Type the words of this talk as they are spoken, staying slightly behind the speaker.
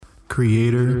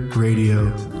Creator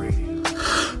Radio.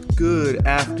 Good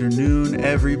afternoon,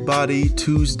 everybody.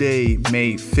 Tuesday,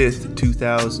 May 5th,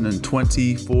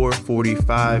 2020,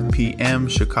 4:45 p.m.,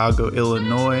 Chicago,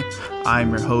 Illinois. I'm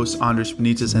your host, Andres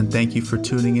Benitez, and thank you for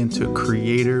tuning in to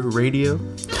Creator Radio.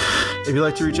 If you'd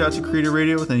like to reach out to Creator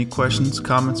Radio with any questions,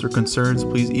 comments, or concerns,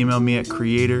 please email me at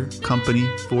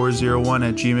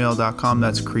creatorcompany401@gmail.com.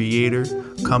 That's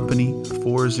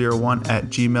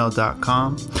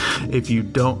creatorcompany401@gmail.com. If you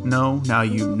don't know, now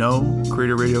you know.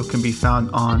 Creator Radio can be found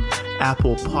on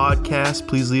Apple Podcasts.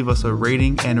 Please leave us a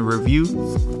rating and a review.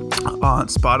 On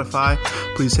Spotify,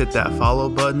 please hit that follow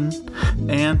button.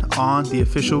 And on the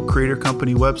official Creator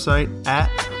Company website at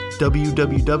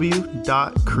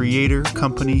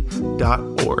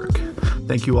www.creatorcompany.org.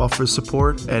 Thank you all for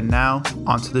support, and now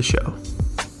onto the show.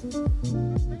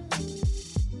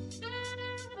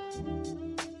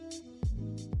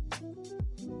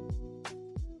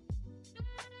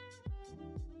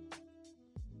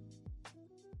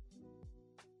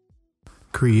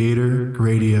 Creator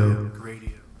Radio.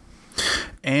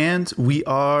 And we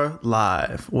are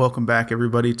live. Welcome back,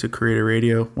 everybody, to Creator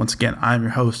Radio. Once again, I'm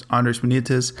your host, Andres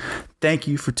Benitez. Thank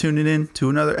you for tuning in to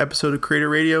another episode of Creator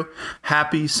Radio.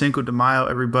 Happy Cinco de Mayo,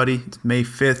 everybody. It's May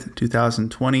 5th,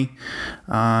 2020.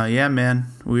 Yeah, man,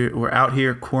 we're out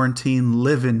here quarantine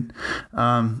living.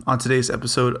 On today's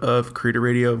episode of Creator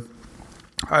Radio,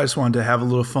 I just wanted to have a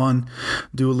little fun,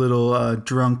 do a little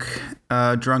drunken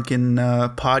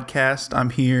podcast.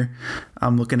 I'm here.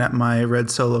 I'm looking at my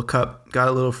red Solo cup. Got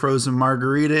a little frozen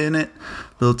margarita in it,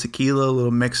 a little tequila, a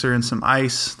little mixer, and some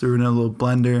ice. Threw in a little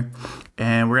blender,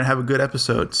 and we're going to have a good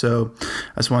episode. So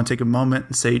I just want to take a moment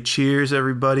and say cheers,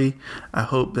 everybody. I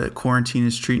hope that quarantine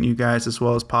is treating you guys as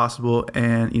well as possible.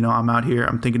 And, you know, I'm out here.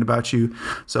 I'm thinking about you.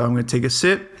 So I'm going to take a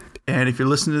sip. And if you're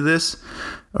listening to this,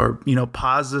 or, you know,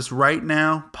 pause this right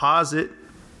now, pause it.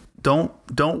 Don't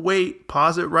wait.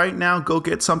 Pause it right now. Go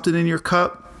get something in your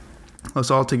cup.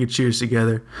 Let's all take a cheers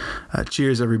together.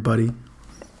 Cheers, everybody.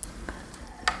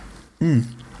 Ooh.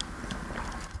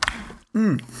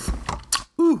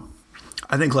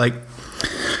 I think like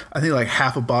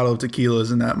half a bottle of tequila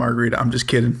is in that margarita. I'm just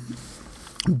kidding.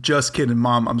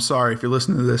 Mom. I'm sorry if you're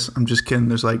listening to this. I'm just kidding.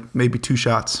 There's like maybe 2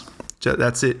 shots.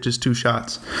 That's it, just 2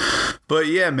 shots. But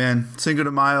yeah, man, Cinco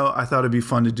de Mayo, I thought it'd be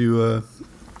fun to do a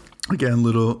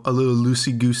little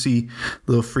loosey-goosey,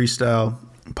 little freestyle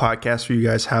podcast for you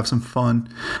guys. Have some fun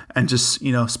and just,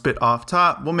 you know, spit off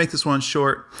top. We'll make this one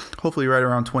short, hopefully right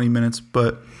around 20 minutes,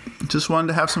 but just wanted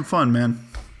to have some fun, man.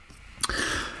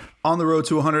 On the road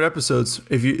to 100 episodes.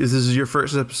 If this is your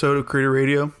first episode of Creator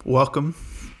Radio, welcome.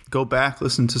 Go back,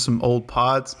 listen to some old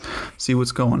pods, see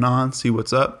what's going on, see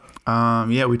what's up.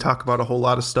 Yeah, we talk about a whole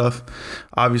lot of stuff,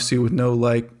 obviously with no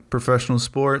like professional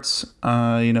sports.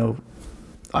 You know,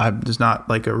 there's not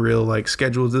like a real like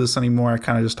schedule to this anymore. I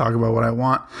kind of just talk about what I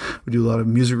want. We do a lot of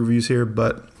music reviews here,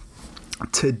 but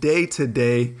today,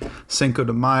 Cinco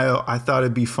de Mayo, I thought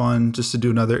it'd be fun just to do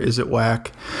another Is It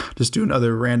Whack? Just do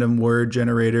another random word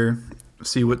generator,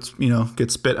 see what's, you know,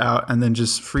 get spit out, and then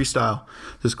just freestyle,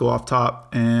 just go off top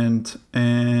and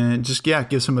just, yeah,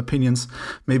 give some opinions,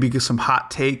 maybe give some hot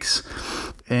takes,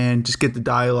 and just get the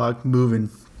dialogue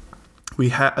moving.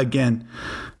 I can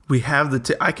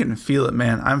feel it,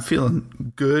 man. I'm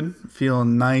feeling good,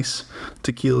 feeling nice.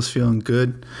 Tequila's feeling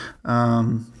good.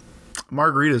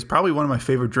 Margarita is probably one of my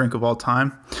favorite drink of all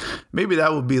time. Maybe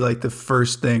that will be like the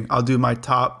first thing. I'll do my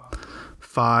top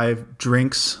 5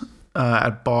 drinks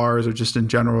at bars or just in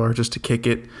general or just to kick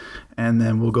it, and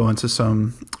then we'll go into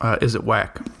some Is It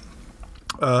Whack?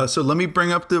 So let me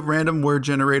bring up the random word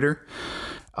generator.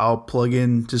 I'll plug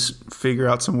in, just figure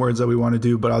out some words that we want to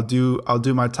do, but I'll do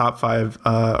my top 5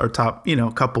 or top, you know,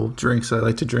 couple drinks that I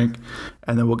like to drink,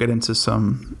 and then we'll get into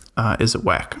some Is It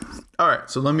Whack? All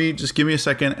right, so give me a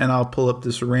second and I'll pull up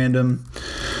this random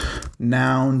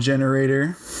noun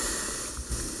generator.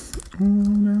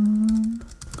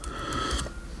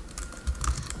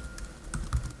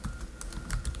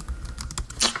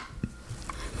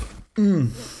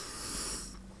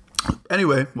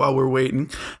 Anyway, while we're waiting,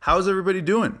 how's everybody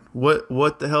doing?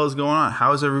 What the hell is going on?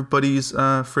 How's everybody's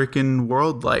freaking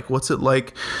world like? What's it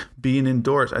like being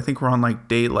indoors? I think we're on like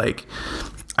day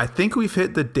I think we've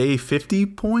hit the day 50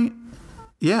 point.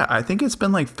 Yeah, I think it's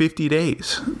been like 50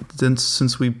 days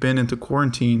since we've been into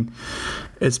quarantine.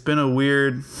 It's been a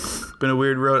weird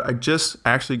road. I just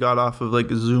actually got off of like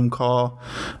a Zoom call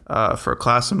for a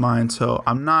class of mine, so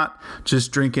I'm not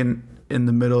just drinking in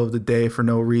the middle of the day for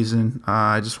no reason.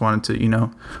 I just wanted to, you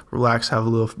know, relax, have a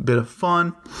little bit of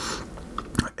fun,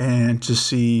 and just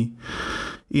see,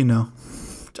 you know,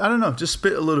 I don't know, just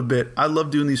spit a little bit. I love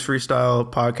doing these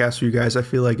freestyle podcasts for you guys. I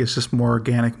feel like it's just more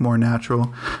organic, more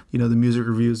natural. You know, the music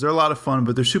reviews, they're a lot of fun,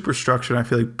 but they're super structured. I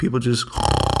feel like people just,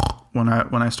 when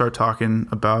I start talking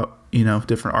about, you know,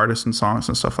 different artists and songs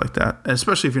and stuff like that, and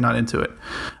especially if you're not into it.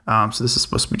 So this is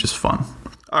supposed to be just fun.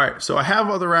 All right, so I have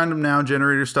all the random noun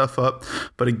generator stuff up,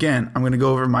 but again, I'm going to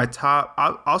go over my top.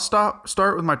 I'll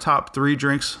start with my top 3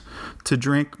 drinks to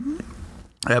drink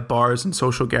at bars and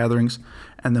social gatherings,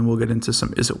 and then we'll get into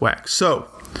some Is It Whack. So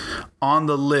on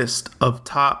the list of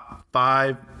top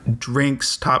 5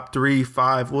 drinks, top 3,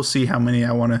 5, we'll see how many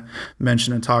I want to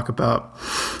mention and talk about.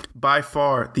 By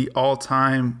far, the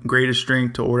all-time greatest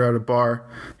drink to order at a bar,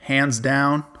 hands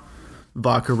down,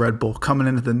 vodka Red Bull, coming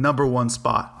in at the number 1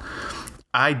 spot.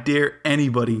 I dare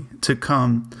anybody to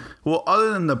come, well,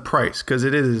 other than the price, because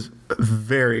it is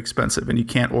very expensive and you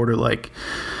can't order like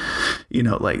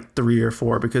 3 or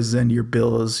 4, because then your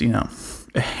bill is,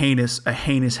 a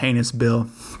heinous bill.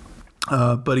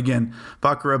 But again,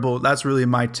 vodka Red Bull, that's really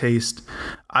my taste.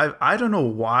 I don't know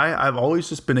why. I've always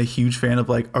just been a huge fan of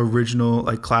like original,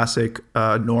 like classic,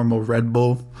 normal Red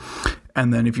Bull.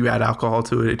 And then if you add alcohol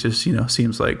to it, it just,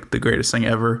 seems like the greatest thing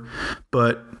ever.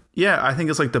 But yeah, I think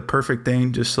it's like the perfect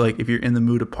thing, just like if you're in the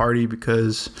mood to party,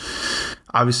 because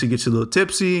obviously it gets you a little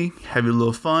tipsy, have you a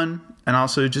little fun, and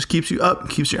also it just keeps you up,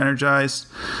 keeps you energized.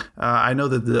 I know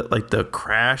that the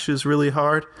crash is really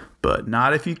hard, but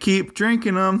not if you keep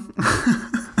drinking them.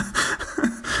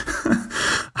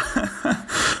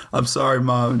 I'm sorry,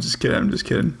 Mom. I'm just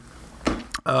kidding.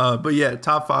 But yeah,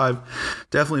 top 5,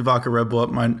 definitely vodka Red Bull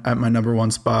at my number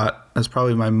 1 spot. That's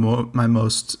probably my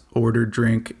most ordered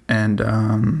drink,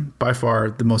 and by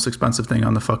far the most expensive thing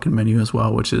on the fucking menu as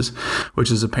well, which is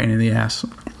a pain in the ass.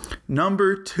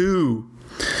 Number 2,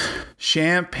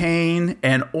 champagne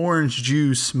and orange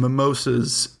juice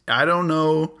mimosas. I don't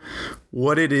know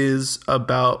what it is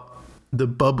about the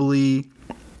bubbly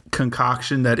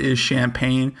concoction that is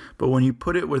champagne, but when you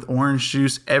put it with orange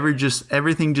juice,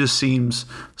 everything just seems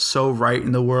so right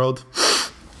in the world.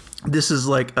 This is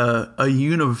like a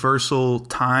universal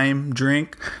time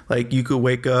drink. Like you could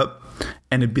wake up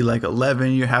and it'd be like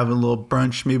 11, you're having a little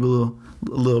brunch, maybe a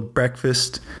little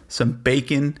breakfast, some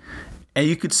bacon, and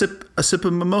you could sip a sip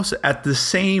of mimosa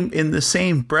in the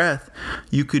same breath.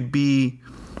 It could be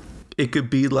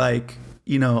like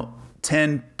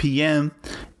 10 p.m.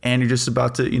 and you're just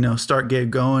about to, start getting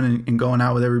going and going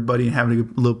out with everybody and having a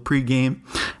little pregame.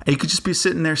 And you could just be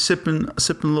sitting there sipping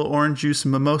a little orange juice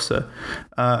and mimosa.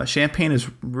 Champagne is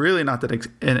really not that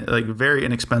very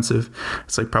inexpensive.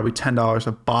 It's like probably $10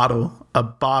 a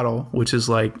bottle, which is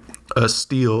like a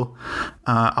steal.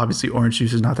 Obviously, orange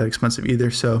juice is not that expensive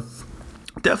either, so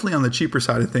definitely on the cheaper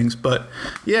side of things. But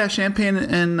yeah, champagne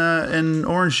and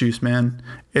orange juice, man.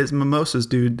 It's mimosas,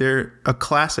 dude. They're a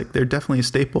classic. They're definitely a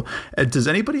staple. Does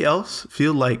anybody else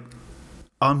feel like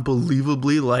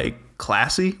unbelievably like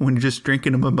classy when you're just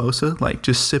drinking a mimosa, like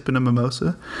just sipping a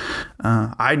mimosa?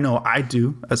 I know I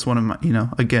do. That's one of my,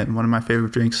 one of my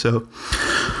favorite drinks. So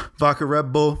vodka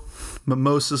Red Bull,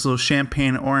 mimosas, little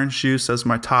champagne, orange juice. That's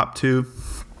my top 2.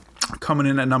 Coming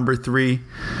in at number 3,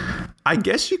 I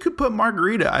guess you could put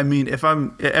margarita. I mean,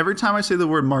 every time I say the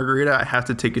word margarita, I have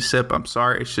to take a sip. I'm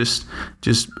sorry. It's just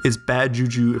it's bad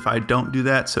juju if I don't do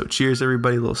that. So cheers,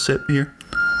 everybody. A little sip here.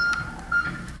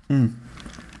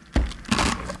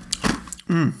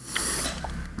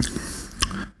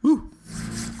 Woo.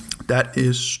 That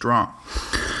is strong.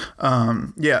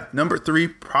 Yeah, number 3,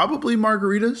 probably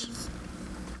margaritas.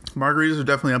 Margaritas are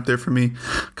definitely up there for me.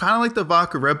 Kind of like the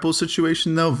vodka Red Bull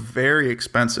situation, though. Very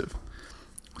expensive.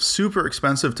 Super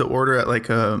expensive to order at like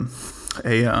a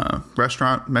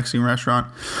restaurant, Mexican restaurant.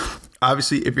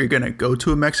 Obviously, if you're going to go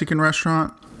to a Mexican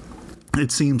restaurant, it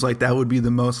seems like that would be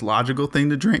the most logical thing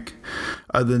to drink,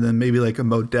 other than maybe like a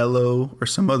Modelo or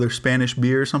some other Spanish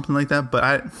beer or something like that.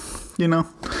 But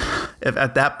if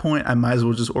at that point, I might as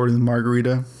well just order the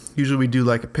margarita. Usually we do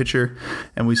like a pitcher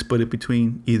and we split it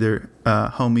between either a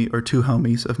homie or 2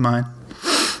 homies of mine.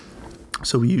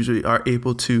 So we usually are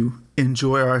able to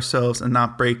enjoy ourselves and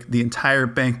not break the entire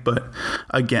bank. But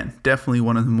again, definitely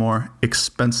one of the more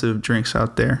expensive drinks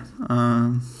out there.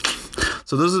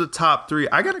 So those are the top 3.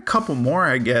 I got a couple more,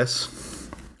 I guess.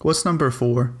 What's number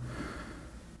 4?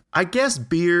 I guess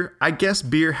beer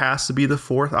has to be the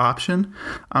 4th option.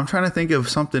 I'm trying to think of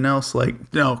something else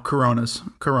Coronas.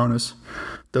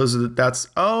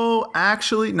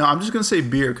 Actually, no, I'm just going to say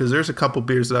beer because there's a couple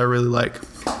beers that I really like.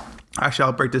 Actually,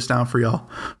 I'll break this down for y'all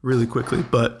really quickly.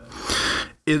 But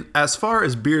as far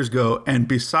as beers go, and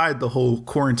beside the whole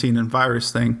quarantine and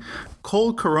virus thing,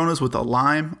 cold Coronas with a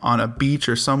lime on a beach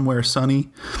or somewhere sunny,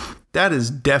 that is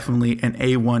definitely an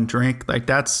A1 drink. Like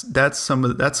that's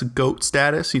a GOAT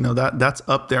status. That's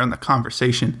up there in the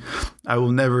conversation. I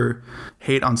will never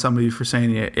hate on somebody for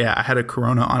saying, yeah, I had a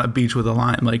Corona on a beach with a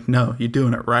lime. Like, no, you're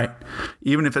doing it right.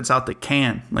 Even if it's out the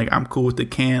can, like I'm cool with the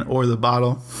can or the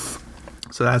bottle.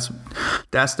 So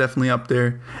that's definitely up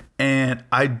there. And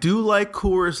I do like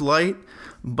Coors Light,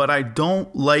 but I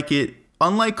don't like it.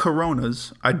 Unlike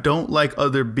Coronas, I don't like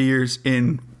other beers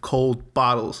in cold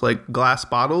bottles, like glass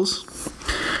bottles.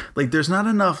 Like there's not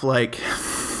enough, like,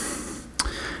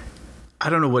 I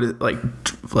don't know what it like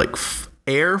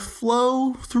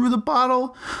airflow through the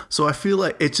bottle. So I feel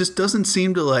like it just doesn't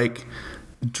seem to like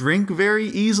drink very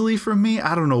easily for me.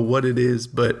 I don't know what it is,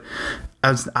 but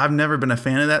I've never been a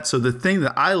fan of that. So the thing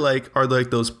that I like are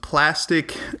like those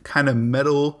plastic kind of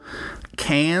metal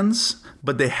cans,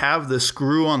 but they have the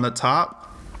screw on the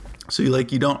top. So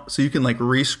you can like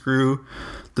re-screw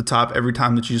the top every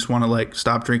time that you just want to like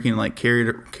stop drinking and like carry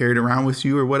it around with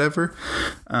you or whatever.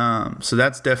 So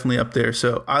that's definitely up there.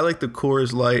 So I like the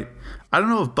Coors Light. I don't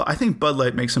know I think Bud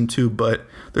Light makes them too, but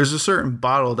there's a certain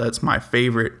bottle that's my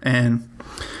favorite. And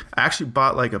I actually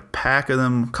bought like a pack of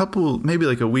them maybe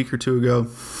like a week or two ago.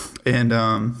 And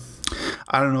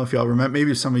I don't know if y'all remember,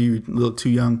 maybe some of you a little too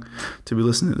young to be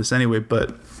listening to this anyway,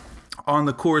 but on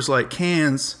the Coors Light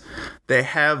cans, they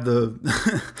have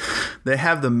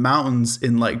the mountains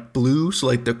in like blue. So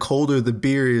like the colder the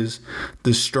beer is,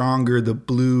 the stronger the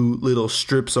blue little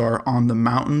strips are on the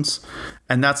mountains.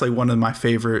 And that's like one of my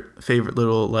favorite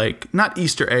little, like, not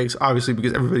Easter eggs, obviously,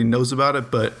 because everybody knows about it,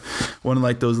 but one of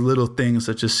like those little things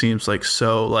that just seems like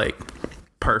so like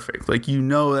perfect. Like,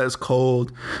 that's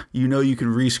cold, you can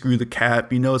re-screw the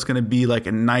cap, it's going to be like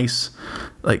a nice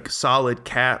like solid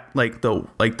cap, like the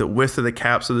width of the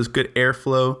cap, so there's good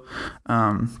airflow.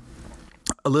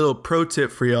 A little pro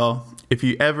tip for y'all: if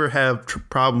you ever have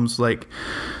problems like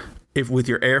with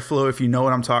your airflow, if you know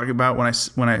what I'm talking about when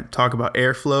I talk about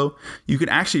airflow, you can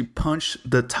actually punch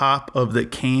the top of the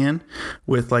can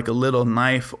with like a little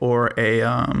knife or a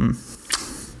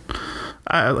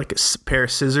like a pair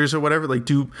of scissors or whatever. Like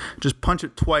just punch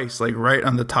it twice, like right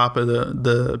on the top of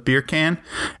the beer can,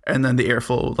 and then the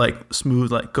airflow like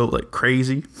smooth, like go like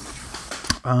crazy.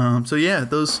 So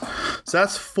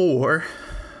that's 4.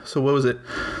 So what was it?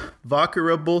 Vodka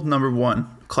Red Bull number 1,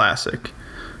 classic.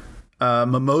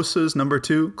 Mimosas number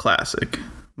 2, classic.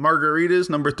 Margaritas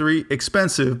number 3,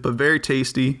 expensive but very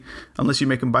tasty, unless you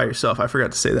make them by yourself. I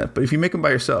forgot to say that, but if you make them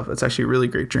by yourself, that's actually a really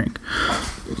great drink.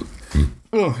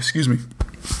 Oh, excuse me.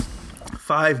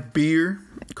 5 beer,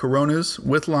 Coronas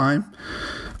with lime,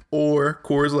 or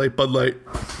Coors Light, Bud Light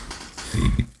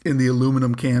in the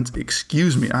aluminum cans.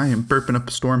 Excuse me, I am burping up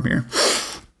a storm here.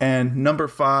 And number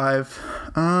 5,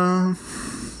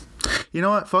 you know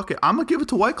what? Fuck it. I'm gonna give it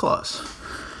to White Claws.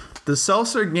 The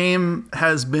seltzer game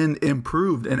has been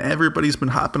improved, and everybody's been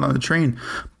hopping on the train.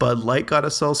 Bud Light got a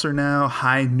seltzer now.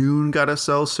 High Noon got a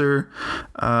seltzer.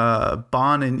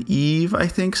 Bon and Eve, I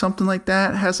think, something like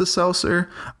that, has a seltzer.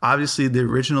 Obviously, the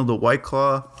original, the White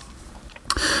Claw.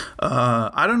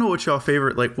 I don't know what y'all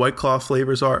favorite like White Claw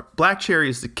flavors are. Black cherry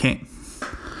is the king.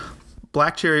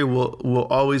 Black cherry will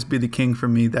always be the king for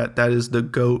me. That is the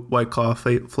GOAT White Claw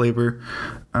flavor.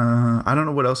 I don't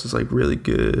know what else is like really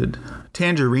good.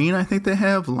 Tangerine, I think they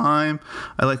have. Lime.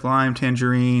 I like lime,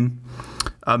 tangerine.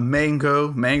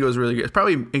 Mango. Mango is really good.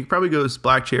 It probably goes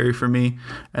black cherry for me,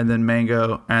 and then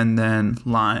mango, and then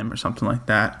lime or something like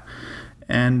that.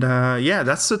 And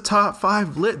that's the top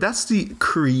 5 That's the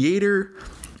Creator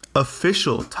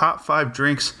official top 5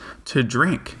 drinks to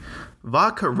drink.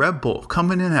 Vodka Red Bull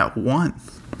coming in at 1.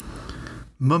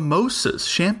 Mimosas,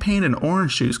 champagne and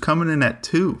orange juice coming in at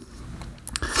 2.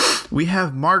 We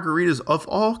have margaritas of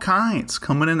all kinds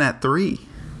coming in at 3.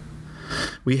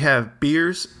 We have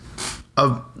beers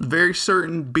of very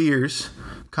certain beers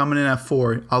coming in at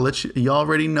 4. I'll let you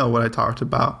already know what I talked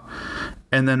about.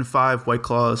 And then 5 White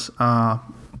Claws,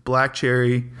 black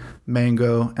cherry,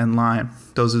 mango, and lime.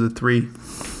 Those are the 3.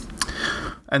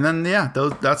 And then,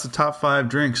 that's the top 5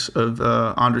 drinks of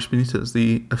Andres Benitez,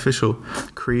 the official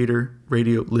Creator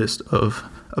Radio list of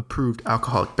approved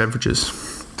alcoholic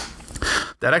beverages.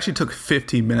 That actually took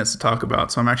 15 minutes to talk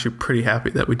about, so I'm actually pretty happy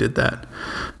that we did that.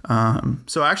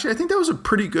 So actually, I think that was a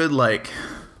pretty good, like,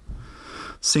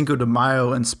 Cinco de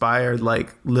Mayo inspired,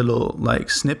 like, little, like,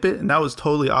 snippet, and that was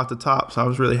totally off the top, so I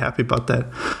was really happy about that.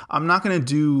 I'm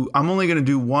only going to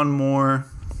do one more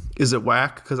Is It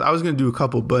Whack? Because I was going to do a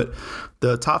couple, but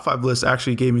the top 5 list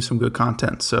actually gave me some good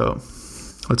content. So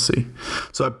let's see.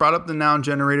 So I brought up the noun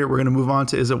generator. We're going to move on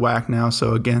to Is It Whack now.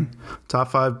 So again, top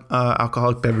 5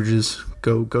 alcoholic beverages.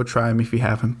 Go try them if you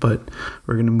haven't, but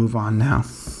we're going to move on now.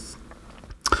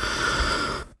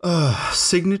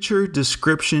 Signature,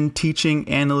 description, teaching,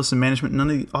 analyst, and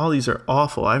management. All these are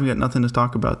awful. I haven't got nothing to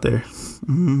talk about there.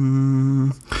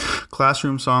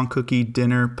 Classroom, song, cookie,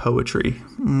 dinner, poetry.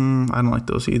 I don't like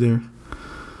those either.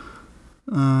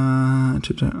 I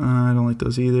don't like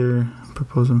those either.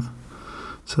 Proposal,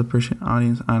 celebration,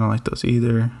 audience. I don't like those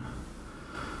either.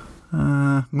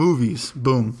 Movies.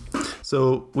 Boom.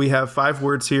 So we have 5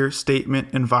 words here: statement,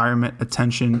 environment,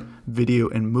 attention, video,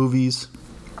 and movies.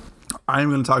 I'm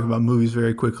going to talk about movies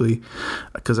very quickly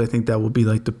because I think that will be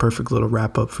like the perfect little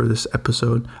wrap up for this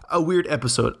episode. A weird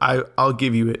episode. I'll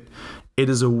give you it. It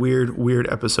is a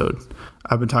weird episode.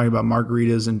 I've been talking about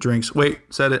margaritas and drinks. Wait,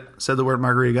 said it. Said the word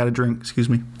margarita. Got a drink. Excuse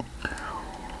me.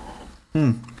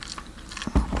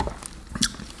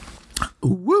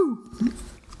 Woo.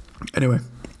 Anyway,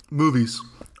 movies.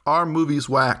 Are movies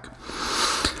whack?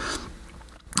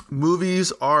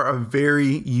 Movies are a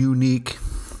very unique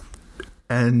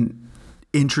and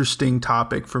interesting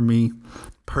topic for me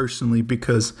personally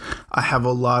because I have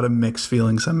a lot of mixed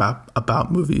feelings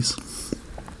about movies.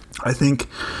 I think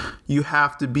you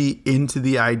have to be into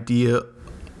the idea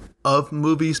of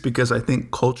movies because I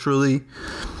think culturally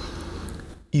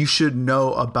you should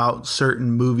know about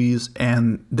certain movies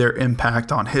and their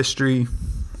impact on history.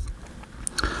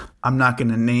 I'm not going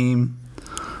to name.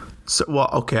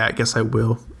 Okay, I guess I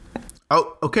will.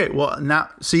 Oh, okay. Well, now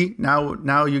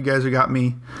you guys have got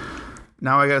me.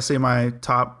 Now I got to say my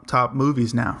top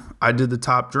movies now. I did the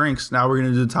top drinks. Now we're going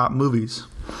to do the top movies.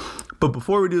 But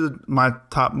before we do my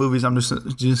top movies, I'm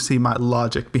just see my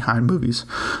logic behind movies.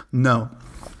 No,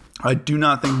 I do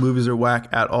not think movies are whack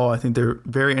at all. I think they're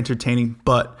very entertaining,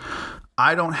 but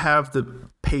I don't have the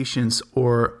patience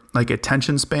or like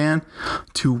attention span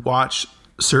to watch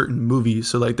certain movies.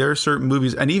 So like there are certain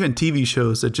movies and even TV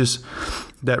shows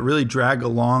that really drag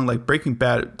along, like Breaking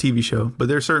Bad TV show, but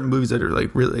there are certain movies that are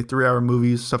like really like 3-hour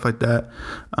movies, stuff like that.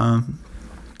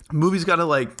 Movies got to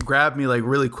like grab me like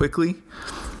really quickly.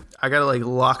 I got to like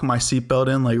lock my seatbelt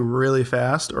in like really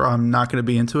fast or I'm not going to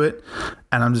be into it.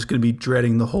 And I'm just going to be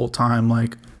dreading the whole time.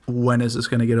 Like, when is this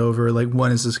going to get over? Like,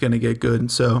 when is this going to get good?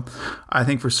 And so I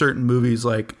think for certain movies,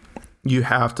 like, you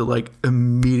have to like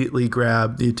immediately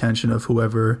grab the attention of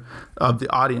whoever, of the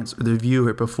audience or the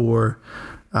viewer before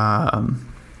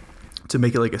to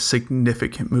make it like a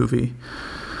significant movie.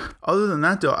 Other than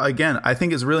that, though, again, I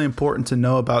think it's really important to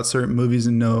know about certain movies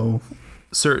and know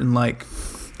certain like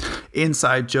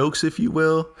inside jokes, if you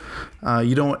will.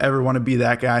 You don't ever want to be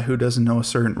that guy who doesn't know a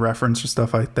certain reference or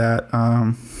stuff like that.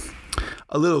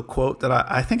 A little quote that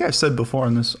I think I've said before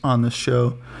on this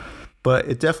show, but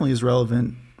it definitely is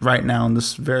relevant right now in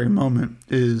this very moment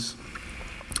is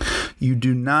you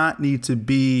do not need to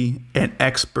be an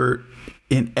expert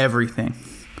in everything.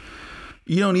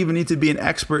 You don't even need to be an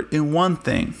expert in one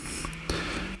thing.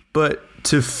 But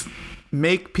to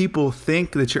make people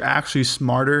think that you're actually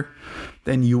smarter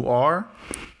than you are,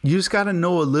 you just got to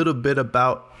know a little bit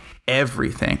about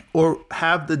everything or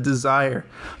have the desire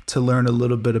to learn a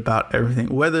little bit about everything,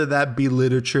 whether that be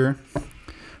literature,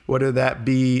 whether that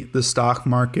be the stock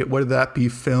market, whether that be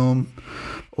film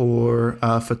or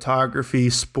photography,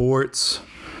 sports,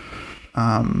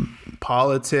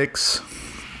 politics.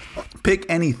 Pick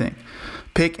anything.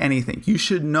 You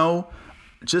should know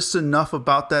just enough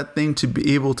about that thing to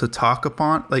be able to talk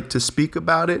upon, like to speak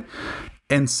about it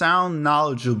and sound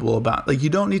knowledgeable about it. Like, you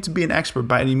don't need to be an expert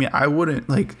by any means. I wouldn't,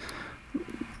 like,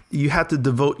 you have to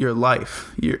devote your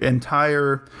life, your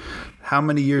entire, how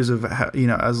many years of,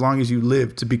 as long as you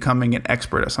live to becoming an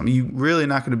expert at something. You're really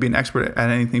not going to be an expert at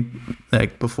anything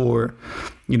like before,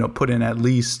 put in at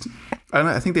least,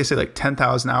 I think they say like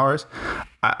 10,000 hours.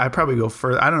 I probably go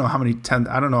further. I don't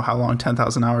know how long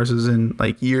 10,000 hours is in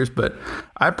like years, but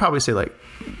I'd probably say like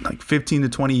 15 to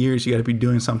 20 years, you got to be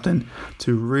doing something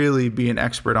to really be an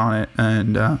expert on it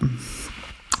and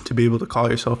to be able to call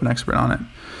yourself an expert on it.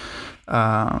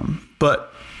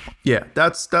 But yeah,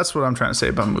 that's what I'm trying to say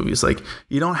about movies. Like,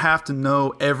 you don't have to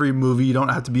know every movie. You don't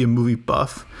have to be a movie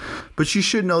buff, but you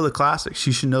should know the classics.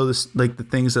 You should know this, like the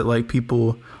things that like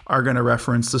people are going to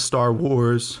reference: the Star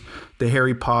Wars, the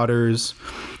Harry Potters,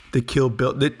 the Kill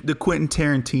Bill, the Quentin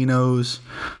Tarantinos,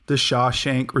 the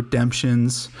Shawshank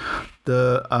Redemptions,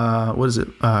 the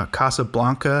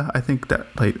Casablanca. I think that,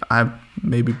 like, I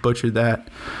maybe butchered that.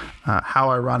 How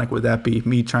ironic would that be?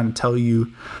 Me trying to tell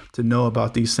you to know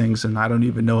about these things and I don't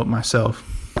even know it myself.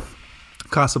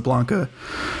 Casablanca,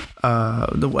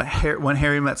 When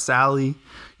Harry Met Sally.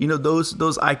 You know, those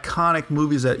iconic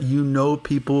movies that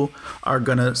people are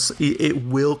gonna. It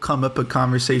will come up a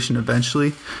conversation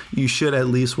eventually. You should at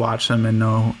least watch them and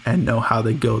know how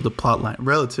they go, the plot line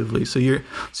relatively. So you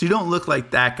don't look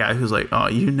like that guy who's like, oh,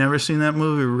 you've never seen that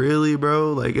movie, really,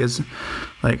 bro? Like it's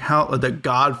like how The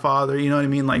Godfather. You know what I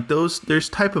mean? Like there's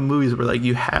type of movies where like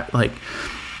you have like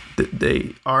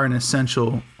they are an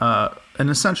essential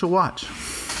watch.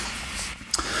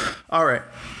 All right.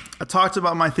 I talked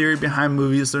about my theory behind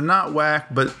movies. They're not whack,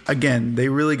 but again, they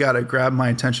really got to grab my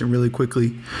attention really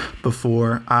quickly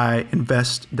before I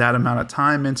invest that amount of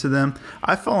time into them.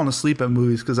 I've fallen asleep at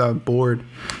movies because I'm bored,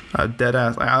 dead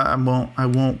ass. Like, I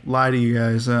won't lie to you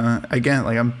guys. Again,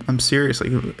 like I'm serious.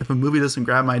 Like if a movie doesn't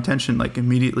grab my attention, like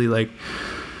immediately, like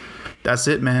that's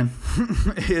it, man.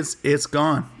 it's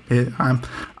gone.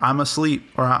 I'm asleep,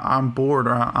 or I'm bored,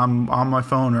 or I'm on my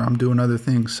phone, or I'm doing other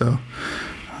things. So,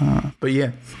 but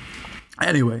yeah.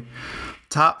 Anyway,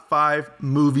 top 5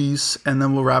 movies, and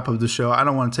then we'll wrap up the show. I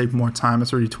don't want to take more time.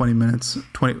 It's already 20 minutes,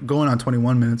 going on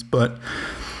 21 minutes. But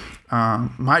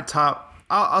my top,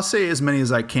 I'll say as many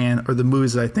as I can, or the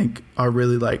movies that I think are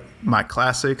really like my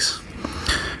classics.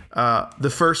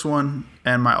 The first one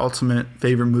and my ultimate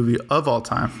favorite movie of all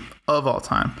time,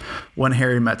 When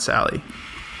Harry Met Sally.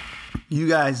 You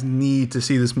guys need to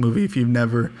see this movie if you've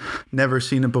never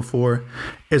seen it before.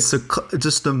 It's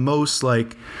just the most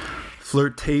like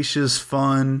flirtatious,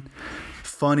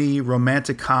 funny,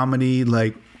 romantic comedy.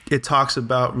 Like it talks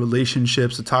about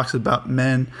relationships, it talks about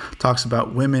men, it talks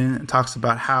about women, it talks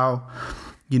about how,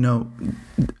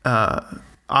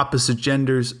 opposite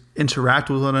genders interact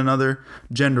with one another,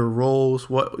 gender roles,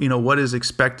 what is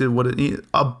expected,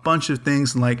 a bunch of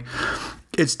things. And like,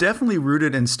 it's definitely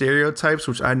rooted in stereotypes,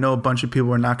 which I know a bunch of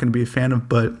people are not going to be a fan of,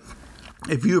 but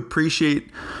if you appreciate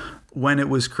when it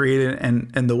was created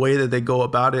and the way that they go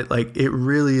about it, like it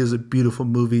really is a beautiful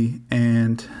movie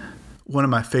and one of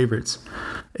my favorites.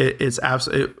 It's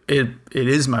absolutely, it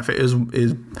is my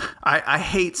favorite. I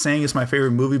hate saying it's my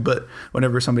favorite movie, but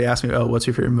whenever somebody asks me, oh, what's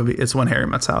your favorite movie? It's When Harry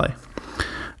Met Sally.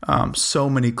 So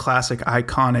many classic,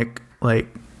 iconic, like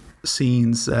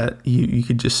scenes that you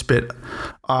could just spit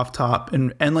off top,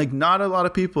 and like not a lot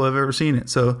of people have ever seen it.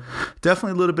 So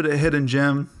definitely a little bit of hidden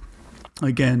gem.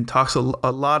 Again, talks a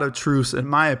lot of truths, in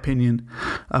my opinion,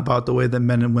 about the way that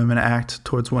men and women act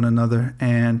towards one another,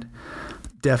 and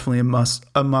definitely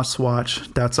a must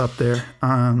watch. That's up there.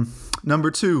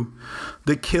 Number 2,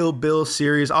 the Kill Bill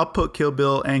series. I'll put Kill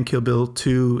Bill and Kill Bill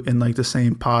 2 in like the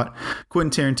same pot.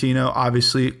 Quentin Tarantino,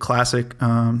 obviously classic,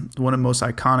 one of the most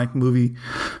iconic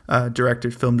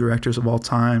film directors of all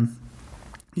time.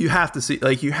 You have to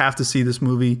see this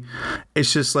movie.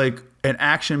 It's just like an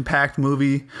action-packed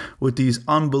movie with these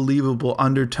unbelievable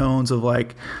undertones of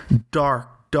like dark,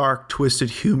 twisted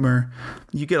humor.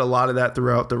 You get a lot of that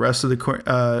throughout the rest of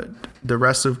Quentin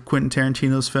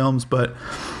Tarantino's films, but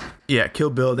yeah, Kill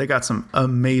Bill, they got some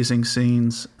amazing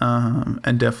scenes,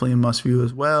 and definitely a must view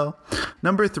as well.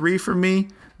 Number 3 for me,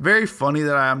 very funny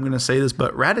that I'm going to say this,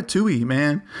 but Ratatouille,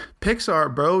 man.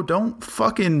 Pixar, bro,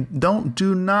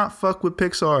 do not fuck with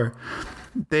Pixar.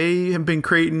 They have been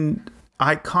creating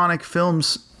iconic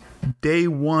films day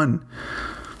one.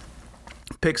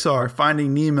 Pixar,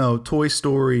 Finding Nemo, Toy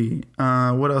Story,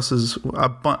 what else is a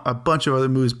bunch of other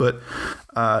movies, but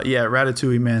yeah,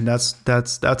 Ratatouille, man,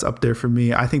 that's up there for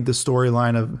me. I think the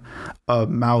storyline of a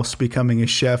mouse becoming a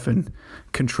chef and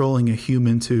controlling a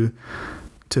human to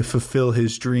fulfill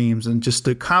his dreams, and just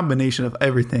the combination of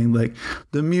everything, like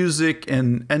the music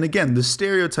and again the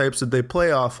stereotypes that they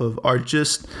play off of are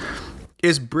just,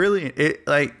 it's brilliant. It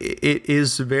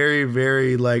is very,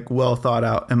 very like well thought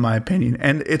out, in my opinion,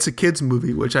 and it's a kids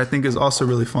movie, which I think is also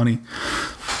really funny.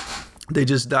 They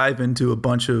just dive into a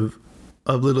bunch of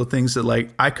little things that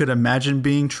like I could imagine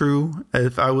being true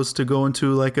if I was to go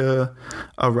into like a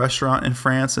restaurant in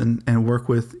France and work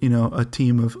with, a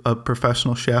team of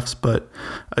professional chefs. But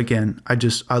again, I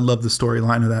love the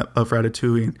storyline of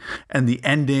Ratatouille and the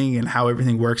ending and how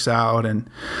everything works out, and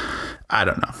I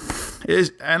don't know.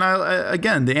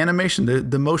 Again, the animation,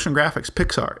 the motion graphics,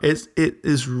 Pixar, it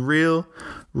is real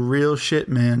shit,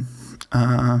 man.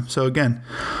 So again,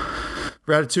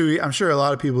 Ratatouille, I'm sure a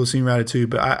lot of people have seen Ratatouille,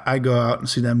 but I go out and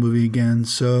see that movie again.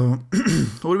 So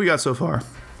what do we got so far?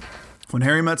 When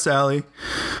Harry Met Sally,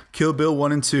 Kill Bill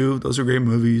 1 and 2, those are great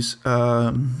movies.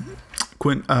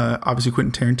 Obviously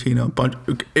Quentin Tarantino.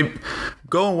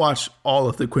 Go and watch all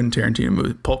of the Quentin Tarantino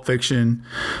movies. Pulp Fiction,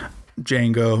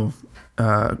 Django,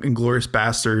 Inglourious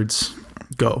Bastards.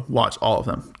 Go watch all of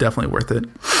them. Definitely worth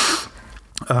it.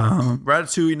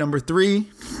 Ratatouille number 3.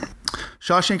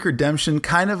 Shawshank Redemption,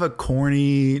 kind of a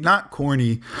corny, not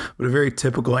corny, but a very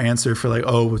typical answer for like,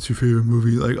 oh, what's your favorite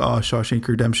movie? Like, oh, Shawshank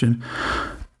Redemption.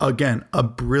 Again, a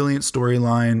brilliant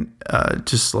storyline,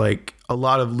 just like a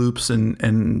lot of loops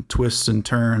and twists and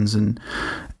turns, and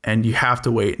you have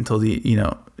to wait until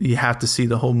you have to see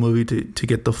the whole movie to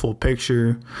get the full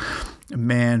picture. A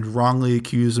man wrongly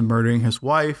accused of murdering his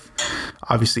wife.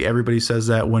 Obviously, everybody says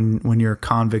that when you're a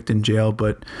convict in jail,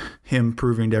 but him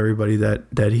proving to everybody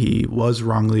that he was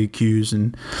wrongly accused,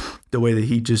 and the way that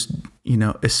he just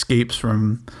escapes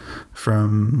from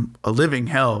a living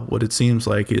hell, what it seems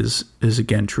like is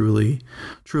again truly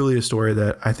a story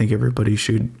that I think everybody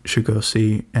should go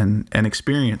see and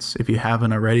experience if you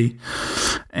haven't already.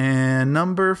 And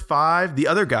number 5, The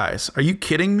Other Guys. Are you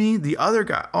kidding me? The Other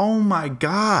Guy. Oh my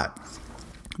God.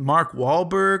 Mark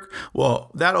Wahlberg. Well,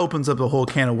 that opens up a whole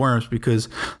can of worms, because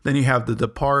then you have The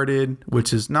Departed,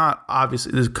 which is not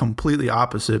obviously, is completely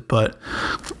opposite, but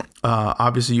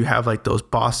obviously you have like those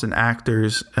Boston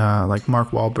actors like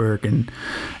Mark Wahlberg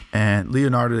and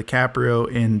Leonardo DiCaprio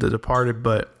in The Departed.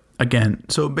 But again,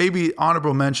 so maybe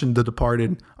honorable mention, The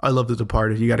Departed. I love The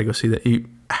Departed. You got to go see that. You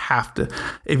have to.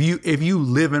 If you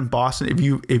live in Boston, if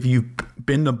you've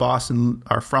been to Boston,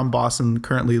 are from Boston,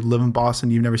 currently live in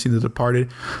Boston, you've never seen The Departed,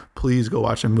 please go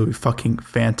watch that movie. Fucking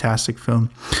fantastic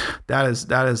film. That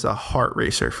is a heart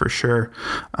racer for sure.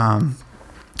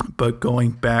 But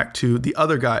going back to The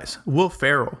Other Guys, Will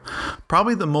Ferrell,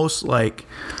 probably the most like.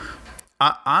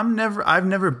 I've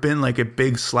never been like a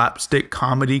big slapstick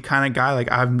comedy kind of guy.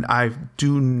 Like I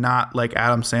do not like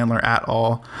Adam Sandler at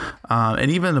all, and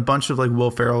even a bunch of like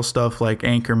Will Ferrell stuff, like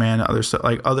Anchorman, other stuff,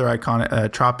 like other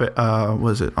iconic Tropic.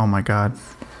 Was it? Oh my god.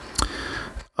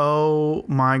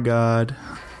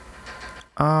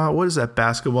 What is that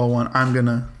basketball one? I'm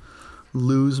gonna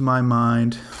lose my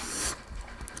mind.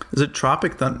 Is it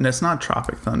Tropic Thunder? It's not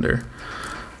Tropic Thunder.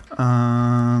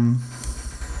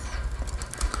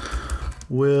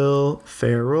 Will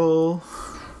Ferrell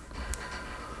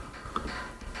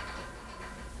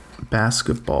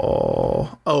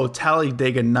basketball. Oh,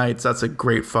 Talladega Nights. That's a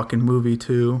great fucking movie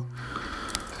too.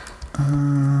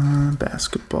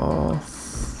 Basketball.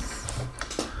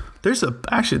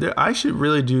 I should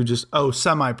really do just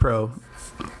Semi-Pro.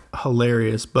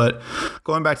 Hilarious. But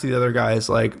going back to The Other Guys,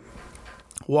 like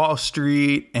Wall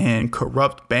Street and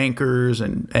corrupt bankers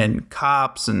and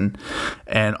cops and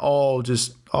all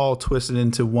twisted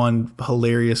into one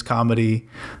hilarious comedy.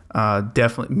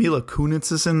 Definitely Mila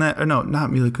Kunis is in that. Or no,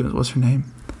 not Mila Kunis. What's her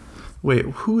name? Wait,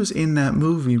 who is in that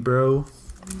movie, bro?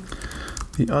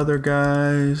 The Other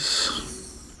Guys.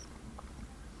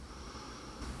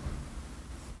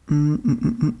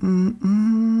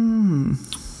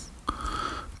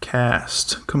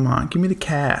 Cast. Come on, give me the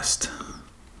cast.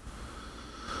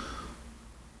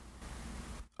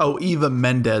 Oh, Eva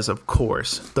Mendes, of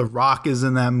course. The Rock is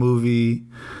in that movie.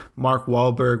 Mark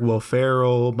Wahlberg, Will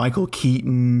Ferrell, Michael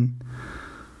Keaton,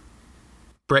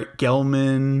 Brett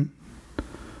Gelman,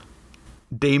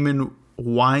 Damon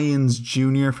Wayans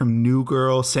Jr. from New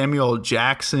Girl, Samuel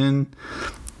Jackson,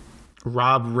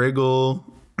 Rob Riggle.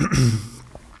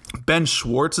 Ben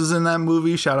Schwartz is in that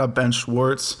movie. Shout out Ben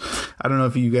Schwartz. I don't know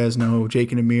if you guys know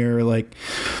Jake and Amir, like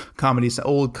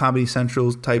old Comedy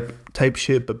Central type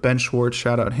shit, but Ben Schwartz,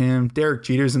 shout out him. Derek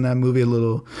Jeter's in that movie, a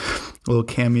little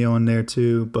cameo in there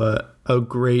too, but a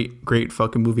great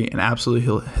fucking movie and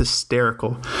absolutely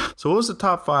hysterical. So what was the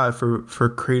top 5 for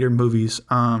creator movies?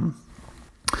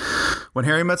 When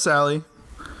Harry Met Sally,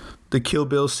 the Kill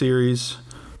Bill series,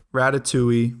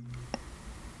 Ratatouille.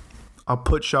 I'll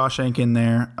put Shawshank in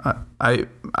there.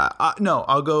 No,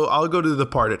 I'll go to The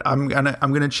Departed. I'm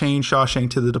gonna change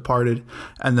Shawshank to The Departed,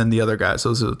 and then The Other Guys.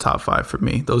 Those are the top 5 for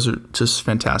me. Those are just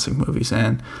fantastic movies,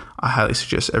 and I highly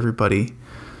suggest everybody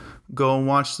go and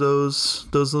watch those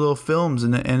little films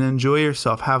and enjoy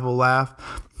yourself. Have a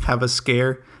laugh, have a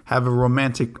scare, have a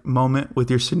romantic moment with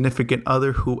your significant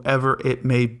other, whoever it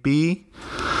may be.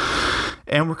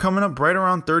 And we're coming up right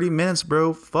around 30 minutes,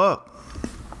 bro. Fuck.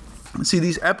 See,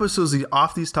 these episodes,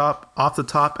 off the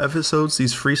top episodes,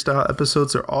 these freestyle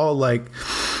episodes are all like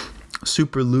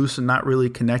super loose and not really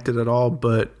connected at all.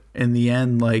 But in the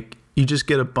end, like you just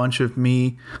get a bunch of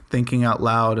me thinking out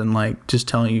loud and like just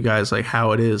telling you guys like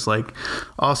how it is. Like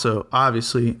also,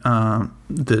 obviously,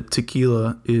 the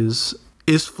tequila is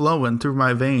flowing through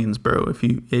my veins, bro. If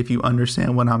you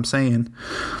understand what I'm saying.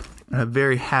 A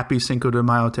very happy Cinco de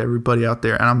Mayo to everybody out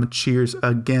there, and I'm gonna cheers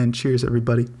again. Cheers,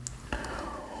 everybody.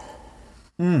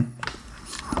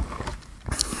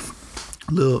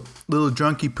 Little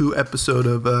drunky poo episode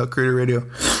of Creator Radio.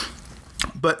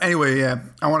 But anyway, yeah,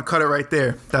 I want to cut it right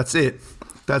there. That's it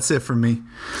for me.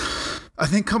 I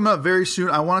think coming up very soon,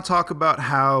 I want to talk about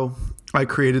how I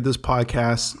created this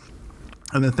podcast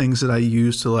and the things that I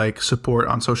use to like support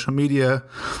on social media,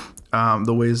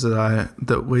 the ways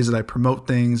that I promote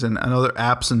things and other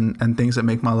apps and things that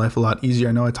make my life a lot easier.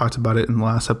 I know I talked about it in the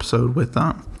last episode with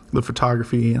the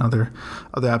photography and other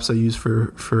apps I use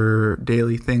for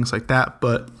daily things like that.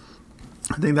 But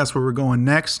I think that's where we're going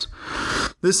next.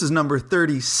 This is number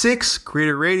 36,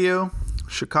 Creator Radio,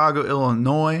 Chicago,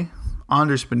 Illinois.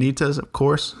 Andres Benitez, of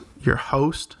course, your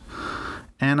host.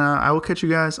 And I will catch you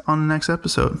guys on the next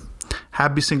episode.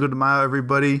 Happy Cinco de Mayo,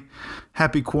 everybody.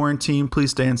 Happy quarantine.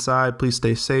 Please stay inside. Please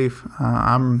stay safe.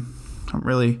 I'm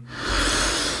really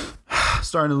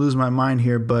starting to lose my mind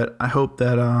here, but I hope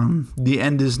that the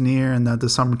end is near and that the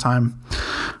summertime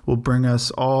will bring us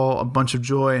all a bunch of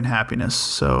joy and happiness.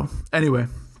 So anyway,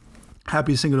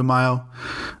 happy Cinco de Mayo.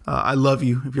 I love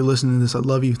you. If you're listening to this, I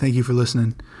love you. Thank you for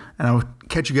listening. And I will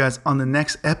catch you guys on the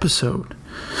next episode.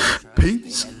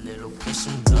 Peace.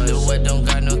 Don't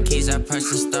got no keys, I press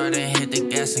the start and hit the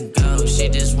gas and go. She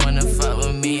just wanna fuck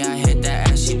with me, I hit that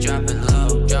ass, she drop it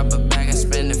low. Drop it back and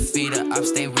spin the feet of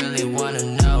ups, they really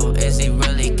wanna know. Is he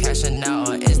really cashing out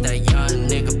or is that young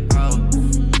nigga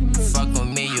broke? Fuck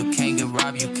with me, you can't get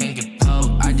robbed, you can't get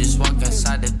poked. I just walked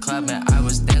inside the club and I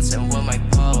was dancing with my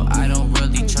pole. I don't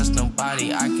really trust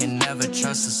nobody, I can never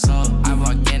trust a soul. I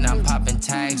walk in, I'm popping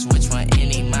tags, which one,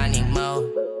 any, money, mo?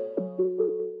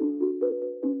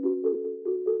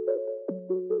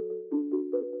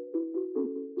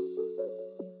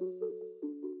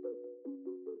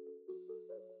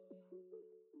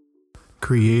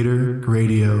 Creator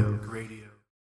Radio.